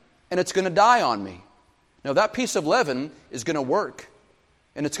leaven, and it's going to die on me. No, that piece of leaven is going to work.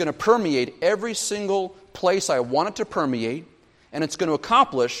 And it's going to permeate every single place I want it to permeate, and it's going to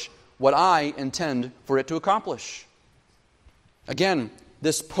accomplish what I intend for it to accomplish. Again,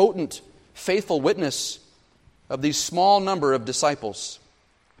 this potent, faithful witness of these small number of disciples.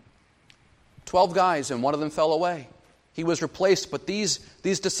 12 guys, and one of them fell away. He was replaced, but these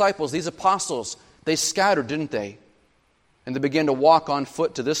disciples, these apostles, they scattered, didn't they? And they began to walk on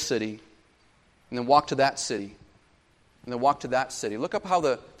foot to this city, and then walk to that city, and then walk to that city. Look up how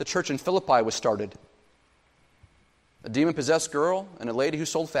the church in Philippi was started. A demon-possessed girl and a lady who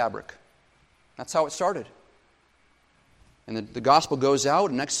sold fabric. That's how it started. And the gospel goes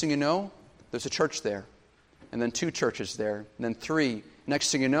out, and next thing you know, there's a church there. And then 2 churches there. And then 3. Next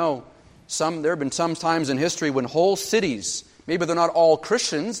thing you know, there have been some times in history when whole cities, maybe they're not all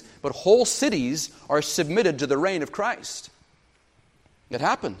Christians, but whole cities are submitted to the reign of Christ. It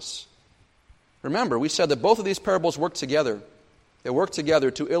happens. Remember, we said that both of these parables work together. They work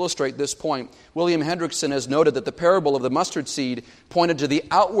together to illustrate this point. William Hendrickson has noted that the parable of the mustard seed pointed to the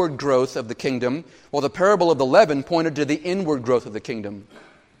outward growth of the kingdom, while the parable of the leaven pointed to the inward growth of the kingdom.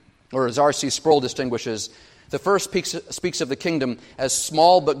 Or as R.C. Sproul distinguishes, the first speaks of the kingdom as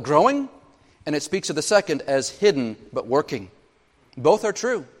small but growing, and it speaks of the second as hidden but working. Both are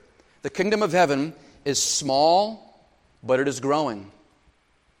true. The kingdom of heaven is small, but it is growing.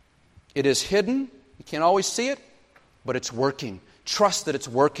 It is hidden. You can't always see it, but it's working. Trust that it's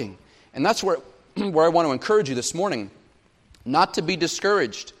working. And that's where I want to encourage you this morning, not to be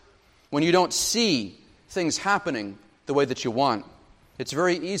discouraged when you don't see things happening the way that you want. It's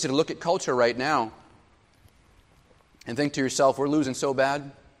very easy to look at culture right now and think to yourself, we're losing so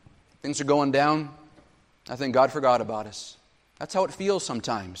bad. Things are going down. I think God forgot about us. That's how it feels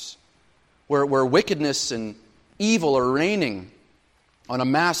sometimes, where wickedness and evil are reigning on a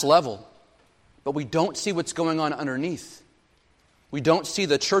mass level, but we don't see what's going on underneath. We don't see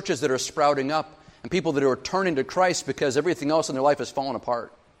the churches that are sprouting up and people that are turning to Christ because everything else in their life has fallen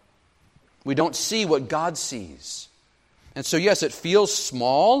apart. We don't see what God sees. And so yes, it feels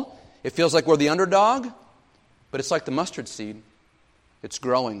small. It feels like we're the underdog, but it's like the mustard seed. It's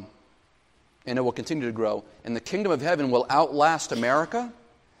growing, and it will continue to grow. And the kingdom of heaven will outlast America.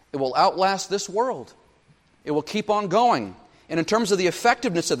 It will outlast this world. It will keep on going. And in terms of the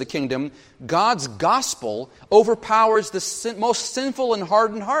effectiveness of the kingdom, God's gospel overpowers the most sinful and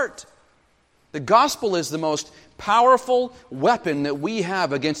hardened heart. The gospel is the most powerful weapon that we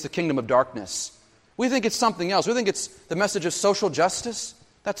have against the kingdom of darkness. We think it's something else. We think it's the message of social justice.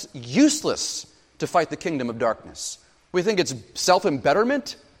 That's useless to fight the kingdom of darkness. We think it's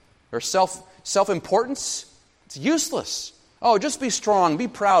self-embetterment. or self-importance, it's useless. Oh, just be strong, be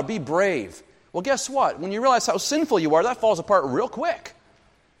proud, be brave. Well, guess what? When you realize how sinful you are, that falls apart real quick.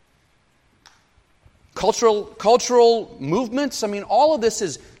 Cultural movements, all of this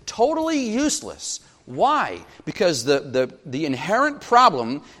is totally useless. Why? Because the inherent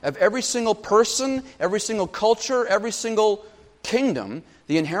problem of every single person, every single culture, every single kingdom,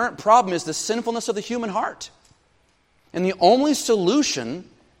 the inherent problem is the sinfulness of the human heart. And the only solution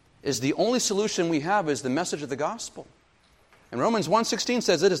we have is the message of the gospel. And Romans 1:16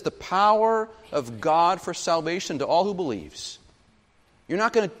 says it is the power of God for salvation to all who believes. You're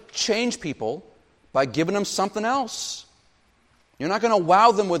not going to change people by giving them something else. You're not going to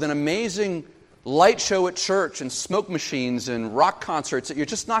wow them with an amazing light show at church and smoke machines and rock concerts. You're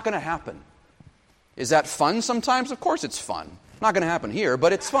just not going to happen. Is that fun sometimes? Of course it's fun. Not going to happen here,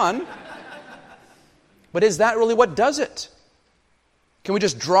 but it's fun. But is that really what does it? Can we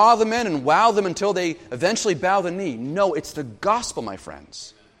just draw them in and wow them until they eventually bow the knee? No, it's the gospel, my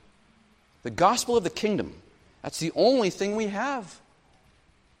friends. The gospel of the kingdom. That's the only thing we have.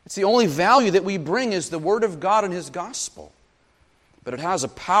 It's the only value that we bring is the Word of God and His gospel. But it has a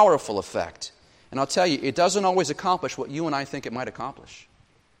powerful effect. And I'll tell you, it doesn't always accomplish what you and I think it might accomplish.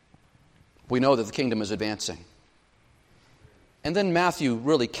 We know that the kingdom is advancing. And then Matthew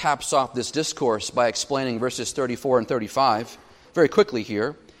really caps off this discourse by explaining verses 34 and 35 very quickly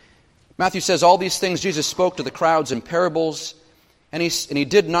here. Matthew says, all these things Jesus spoke to the crowds in parables, and he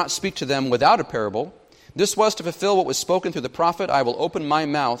did not speak to them without a parable. This was to fulfill what was spoken through the prophet, I will open my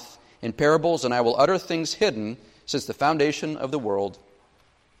mouth in parables, and I will utter things hidden since the foundation of the world.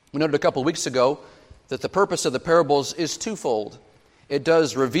 We noted a couple of weeks ago that the purpose of the parables is twofold. It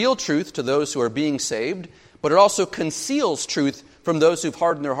does reveal truth to those who are being saved, but it also conceals truth from those who've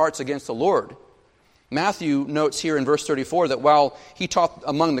hardened their hearts against the Lord. Matthew notes here in verse 34 that while he taught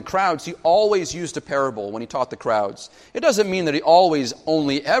among the crowds, he always used a parable when he taught the crowds. It doesn't mean that he always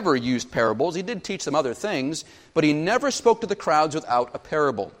only ever used parables. He did teach them other things, but he never spoke to the crowds without a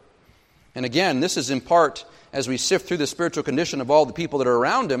parable. And again, this is in part, as we sift through the spiritual condition of all the people that are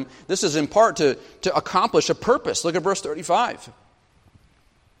around him, this is in part to accomplish a purpose. Look at verse 35.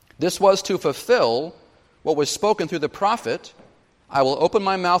 This was to fulfill what was spoken through the prophet, I will open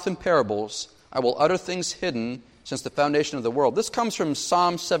my mouth in parables, I will utter things hidden since the foundation of the world. This comes from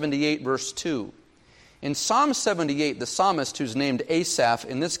Psalm 78, verse 2. In Psalm 78, the psalmist, who's named Asaph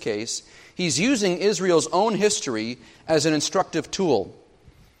in this case, he's using Israel's own history as an instructive tool.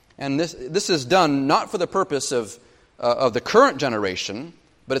 And this is done not for the purpose of the current generation,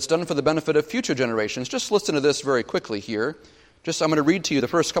 but it's done for the benefit of future generations. Just listen to this very quickly here. I'm going to read to you the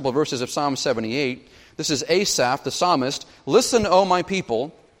first couple of verses of Psalm 78. This is Asaph, the psalmist. Listen, O my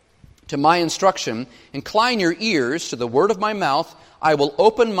people, to my instruction. Incline your ears to the word of my mouth. I will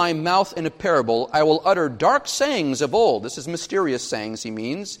open my mouth in a parable. I will utter dark sayings of old. This is mysterious sayings, he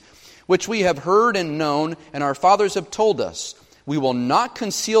means, which we have heard and known, and our fathers have told us. We will not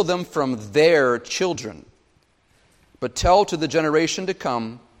conceal them from their children, but tell to the generation to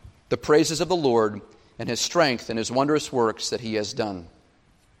come the praises of the Lord and His strength and His wondrous works that He has done.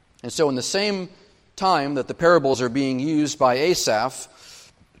 And so in the same time that the parables are being used by Asaph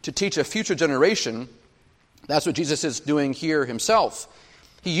to teach a future generation, that's what Jesus is doing here Himself.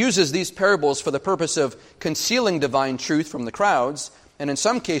 He uses these parables for the purpose of concealing divine truth from the crowds, and in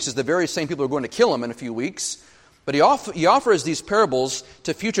some cases the very same people are going to kill Him in a few weeks. But he offers these parables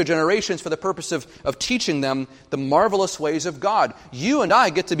to future generations for the purpose of teaching them the marvelous ways of God. You and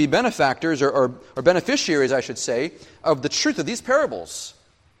I get to be benefactors, or beneficiaries, I should say, of the truth of these parables.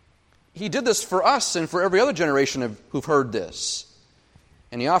 He did this for us and for every other generation who've heard this.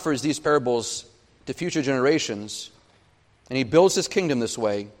 And He offers these parables to future generations. And He builds His kingdom this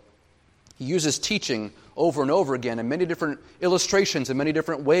way. He uses teaching over and over again in many different illustrations, in many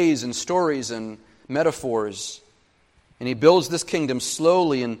different ways and stories and metaphors. And He builds this kingdom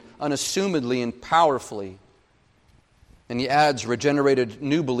slowly and unassumedly and powerfully. And He adds regenerated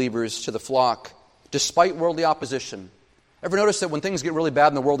new believers to the flock, despite worldly opposition. Ever notice that when things get really bad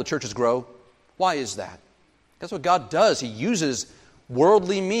in the world, the churches grow? Why is that? That's what God does. He uses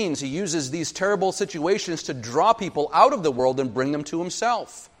worldly means. He uses these terrible situations to draw people out of the world and bring them to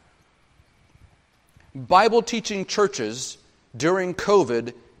Himself. Bible-teaching churches during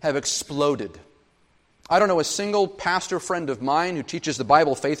COVID have exploded. I don't know a single pastor friend of mine who teaches the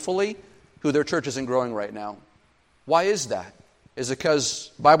Bible faithfully who their church isn't growing right now. Why is that? Is it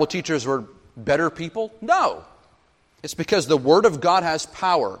because Bible teachers were better people? No. It's because the Word of God has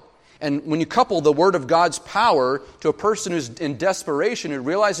power. And when you couple the Word of God's power to a person who's in desperation, who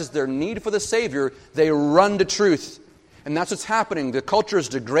realizes their need for the Savior, they run to truth. And that's what's happening. The culture is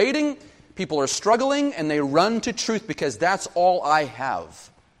degrading, people are struggling, and they run to truth because that's all I have.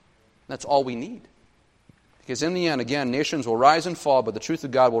 That's all we need. Because in the end, again, nations will rise and fall, but the truth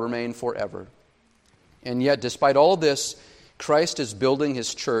of God will remain forever. And yet, despite all of this, Christ is building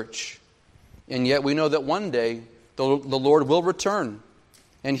His church. And yet we know that one day the Lord will return.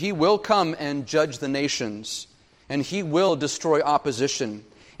 And He will come and judge the nations. And He will destroy opposition.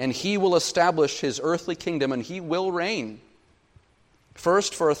 And He will establish His earthly kingdom, and He will reign.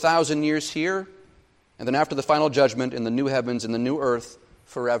 First for 1,000 years here, and then after the final judgment in the new heavens and the new earth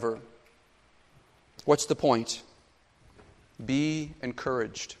forever. What's the point? Be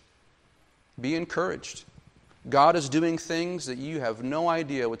encouraged. Be encouraged. God is doing things that you have no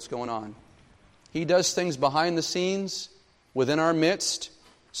idea what's going on. He does things behind the scenes, within our midst,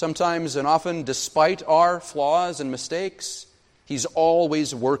 sometimes and often despite our flaws and mistakes. He's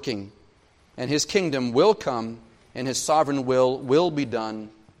always working. And His kingdom will come, and His sovereign will be done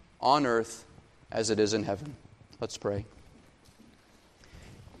on earth as it is in heaven. Let's pray.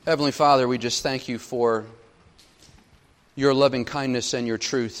 Heavenly Father, we just thank You for Your loving kindness and Your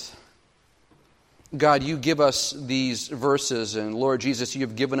truth. God, You give us these verses, and Lord Jesus, You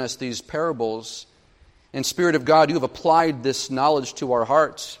have given us these parables. And Spirit of God, You have applied this knowledge to our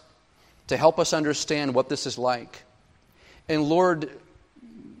hearts to help us understand what this is like. And Lord,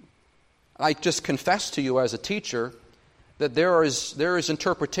 I just confess to You as a teacher that there is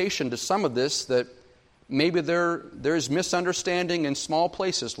interpretation to some of this, that maybe there's misunderstanding in small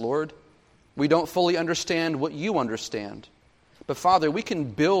places, Lord. We don't fully understand what You understand. But Father, we can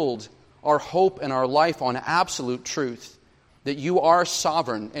build our hope and our life on absolute truth, that You are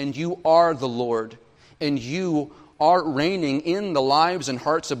sovereign and You are the Lord, and You are reigning in the lives and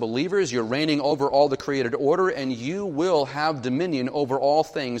hearts of believers. You're reigning over all the created order, and You will have dominion over all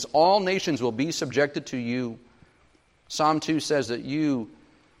things. All nations will be subjected to You. Psalm 2 says that You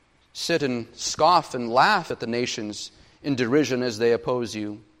sit and scoff and laugh at the nations in derision as they oppose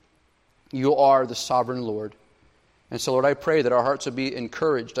You. You are the sovereign Lord. And so, Lord, I pray that our hearts would be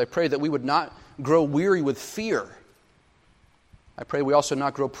encouraged. I pray that we would not grow weary with fear. I pray we also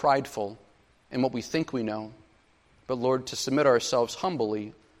not grow prideful in what we think we know. But, Lord, to submit ourselves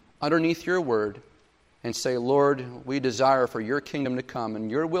humbly underneath Your word and say, Lord, we desire for Your kingdom to come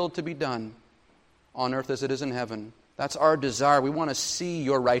and Your will to be done on earth as it is in heaven. That's our desire. We want to see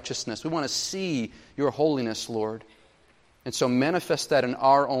Your righteousness. We want to see Your holiness, Lord. And so manifest that in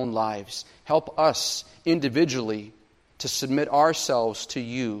our own lives. Help us individually to submit ourselves to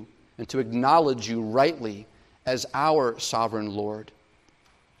You and to acknowledge You rightly as our sovereign Lord.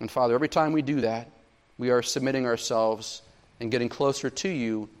 And Father, every time we do that, we are submitting ourselves and getting closer to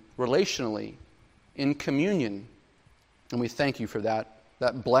You relationally, in communion. And we thank You for that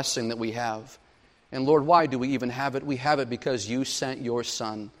blessing that we have. And Lord, why do we even have it? We have it because You sent Your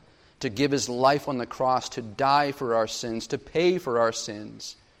Son to give His life on the cross, to die for our sins, to pay for our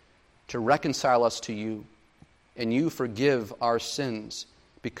sins, to reconcile us to You. And You forgive our sins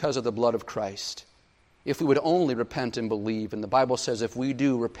because of the blood of Christ. If we would only repent and believe, and the Bible says if we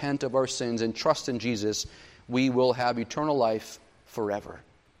do repent of our sins and trust in Jesus, we will have eternal life forever.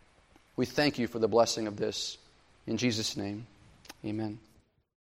 We thank You for the blessing of this. In Jesus' name, amen.